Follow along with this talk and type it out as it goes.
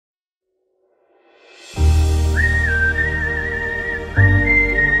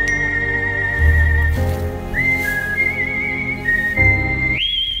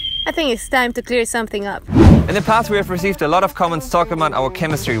I think it's time to clear something up. In the past we have received a lot of comments talking about our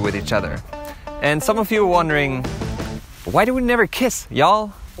chemistry with each other. And some of you are wondering, why do we never kiss,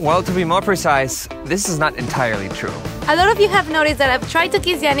 y'all? Well, to be more precise, this is not entirely true. A lot of you have noticed that I've tried to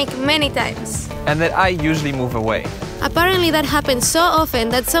kiss Yannick many times. And that I usually move away. Apparently that happens so often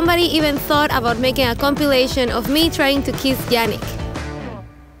that somebody even thought about making a compilation of me trying to kiss Yannick.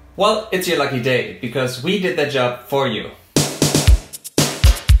 Well, it's your lucky day, because we did that job for you.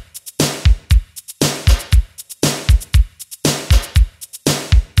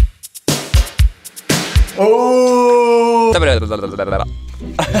 Oh!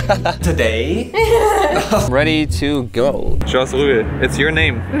 Today, ready to go. Show us Ruhe. It's your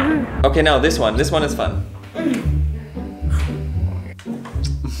name. Okay, now this one. This one is fun.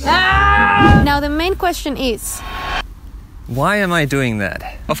 Now the main question is, why am I doing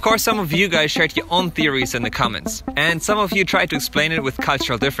that? Of course, some of you guys shared your own theories in the comments, and some of you tried to explain it with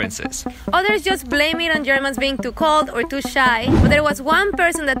cultural differences. others just blame it on Germans being too cold or too shy, but there was one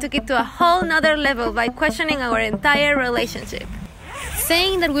person that took it to a whole nother level by questioning our entire relationship,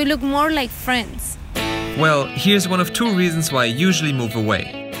 saying that we look more like friends. Well, here's one of two reasons why I usually move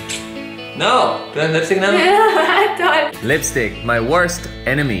away. No! Do I have lipstick now? I thought. Lipstick, my worst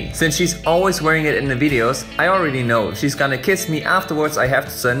enemy. Since she's always wearing it in the videos, I already know if she's gonna kiss me afterwards, I have to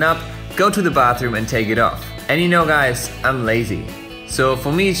stand up, go to the bathroom and take it off. And you know guys, I'm lazy. So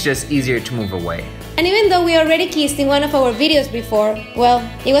for me it's just easier to move away. And even though we already kissed in one of our videos before, well,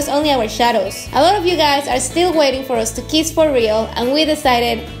 it was only our shadows. A lot of you guys are still waiting for us to kiss for real, and we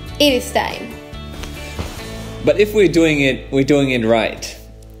decided it is time. But if we're doing it right.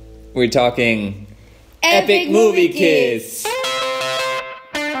 We're talking epic movie kiss.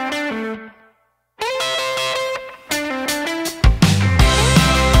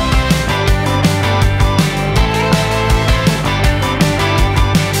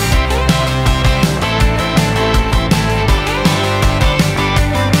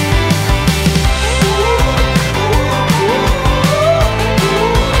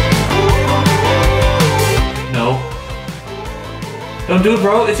 Don't do it,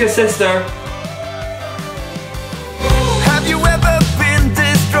 bro. It's your sister. Have you ever been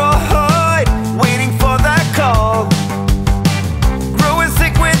destroyed, waiting for that call? Growing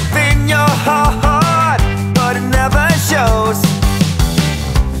sick within your heart, but it never shows.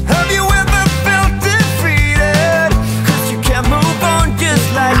 Have you ever felt defeated, 'cause you can't move on just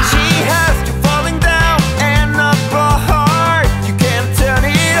like she has? You're falling down and apart, you can't turn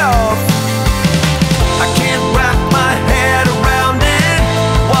it off. I can't wrap my head around it.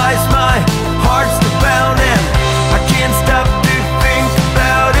 Why is my heart still pounding? I can't stop to think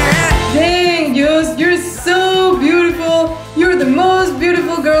about it. Dang, Jules, you're so beautiful. You're the most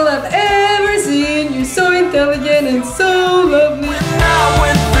beautiful girl I've ever seen. You're so intelligent and so lovely. When I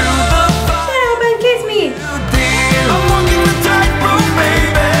went through the fire, Shut up and kiss me. dear, I'm walking the tightrope,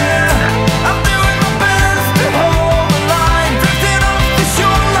 baby. I'm doing my best to hold the line, drifting off the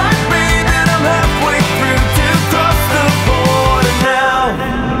shoreline, baby. I'm halfway through to cross the border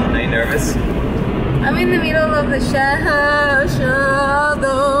now. Are you nervous? I'm in the middle of the shadow.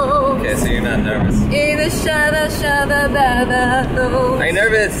 Okay, so you're not nervous. In the shadow. Are you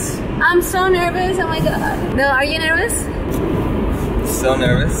nervous? I'm so nervous, oh my god. No, are you nervous? So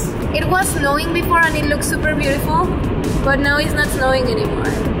nervous. It was snowing before and it looked super beautiful, but now it's not snowing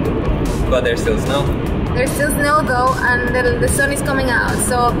anymore. But there's still snow. There's still snow though, and the sun is coming out,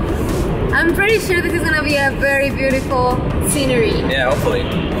 so I'm pretty sure this is gonna be a very beautiful scenery. Yeah, hopefully.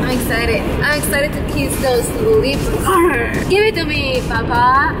 I'm excited. I'm excited to kiss those lips. Give it to me,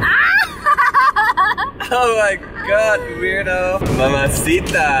 Papa. Oh my god, weirdo.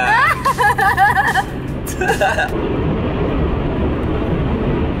 Mamacita.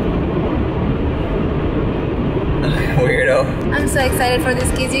 Weirdo. I'm so excited for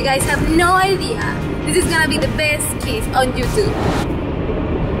this kiss. You guys have no idea. This is gonna be the best kiss on YouTube.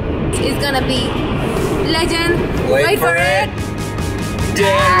 It's gonna be legend. Wait for it.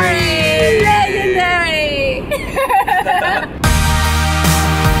 Legendary.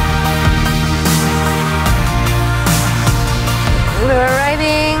 We're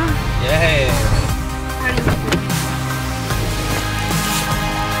arriving. Yay.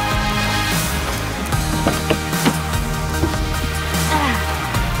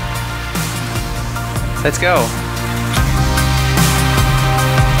 Let's go.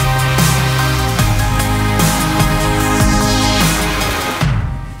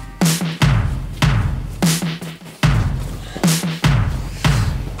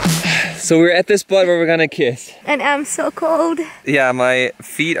 So we're at this spot where we're gonna kiss. And I'm so cold. Yeah, my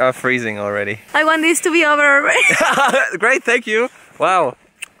feet are freezing already. I want this to be over already. Great, thank you. Wow.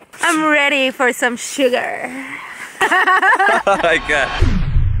 I'm ready for some sugar. Oh my god.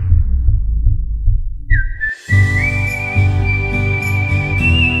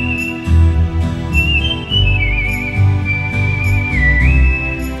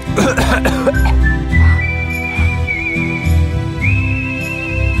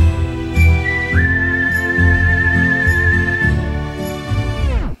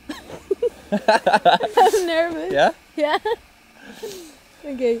 I'm nervous. Yeah? Yeah.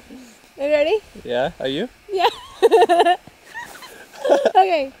 Okay. Are you ready? Yeah, are you? Yeah.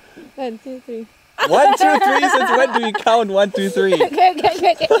 Okay. 1, 2, 3. 1, 2, 3, since when do you count 1, 2, 3? Okay.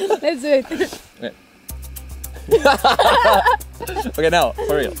 Let's do it. Okay, now,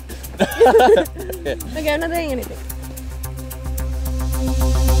 for real. Okay, I'm not doing anything.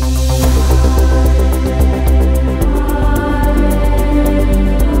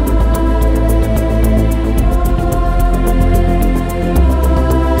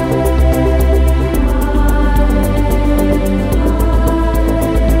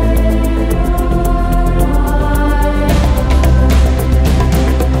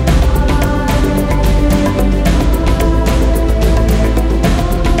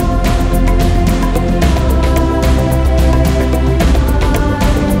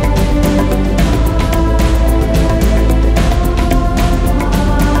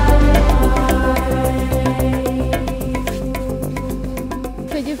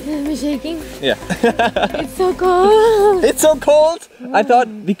 Could you feel me shaking? Yeah. It's so cold. It's so cold! I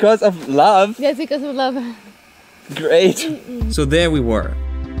thought because of love. That's because of love. Great. So there we were,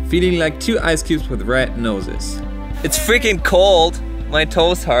 feeling like 2 ice cubes with red noses. It's freaking cold. My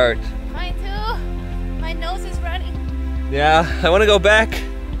toes hurt. Mine too. My nose is running. Yeah, I want to go back.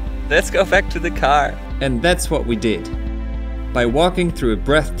 Let's go back to the car. And that's what we did. By walking through a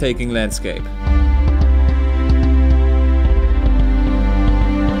breathtaking landscape.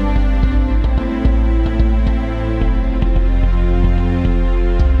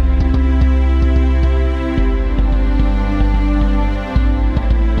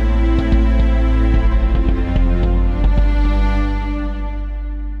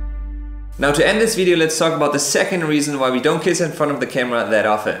 Now to end this video, let's talk about the second reason why we don't kiss in front of the camera that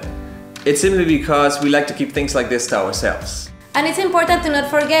often. It's simply because we like to keep things like this to ourselves. And it's important to not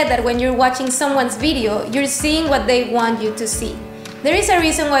forget that when you're watching someone's video, you're seeing what they want you to see. There is a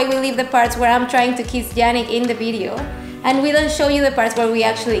reason why we leave the parts where I'm trying to kiss Yannick in the video, and we don't show you the parts where we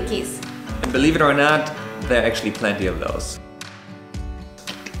actually kiss. And believe it or not, there are actually plenty of those.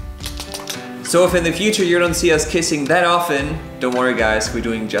 So if in the future you don't see us kissing that often, don't worry guys, we're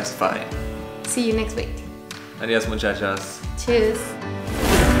doing just fine. See you next week. Adios muchachas. Cheers.